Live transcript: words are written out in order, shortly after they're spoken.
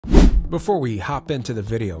Before we hop into the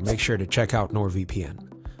video, make sure to check out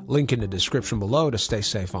NordVPN. Link in the description below to stay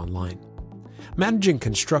safe online. Managing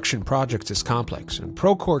construction projects is complex, and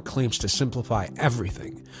Procore claims to simplify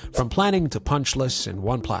everything, from planning to punch lists in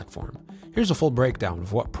one platform. Here's a full breakdown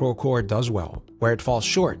of what Procore does well, where it falls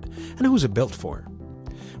short, and who's it built for.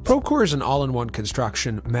 Procore is an all-in-one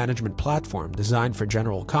construction management platform designed for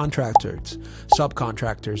general contractors,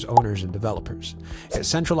 subcontractors, owners, and developers. It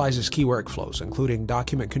centralizes key workflows, including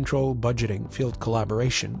document control, budgeting, field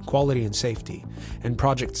collaboration, quality and safety, and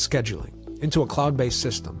project scheduling, into a cloud-based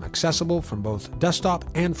system accessible from both desktop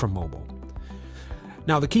and from mobile.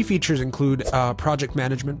 Now, the key features include project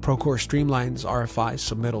management. Procore streamlines RFIs,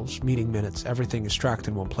 submittals, meeting minutes. Everything is tracked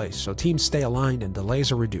in one place, so teams stay aligned and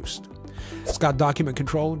delays are reduced. It's got document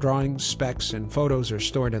control. Drawings, specs, and photos are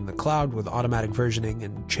stored in the cloud with automatic versioning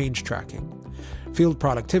and change tracking. Field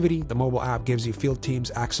productivity. The mobile app gives you field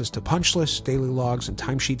teams access to punch lists, daily logs, and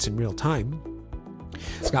timesheets in real time.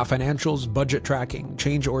 It's got financials, budget tracking,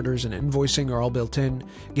 change orders, and invoicing are all built in,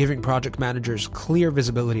 giving project managers clear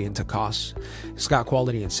visibility into costs. It's got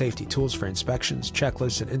quality and safety tools for inspections,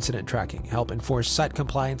 checklists, and incident tracking, help enforce site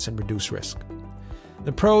compliance and reduce risk.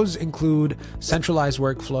 The pros include centralized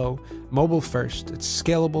workflow, mobile first, it's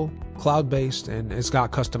scalable, cloud-based, and it's got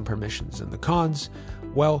custom permissions. And the cons,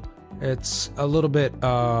 well, it's a little bit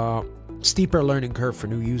steeper learning curve for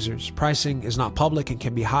new users. Pricing is not public and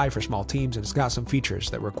can be high for small teams, and it's got some features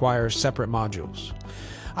that require separate modules.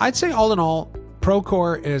 I'd say all in all,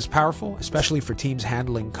 Procore is powerful, especially for teams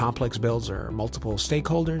handling complex builds or multiple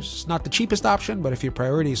stakeholders. It's not the cheapest option, but if your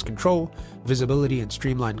priority is control, visibility, and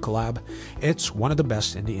streamlined collab, it's one of the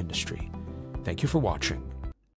best in the industry. Thank you for watching.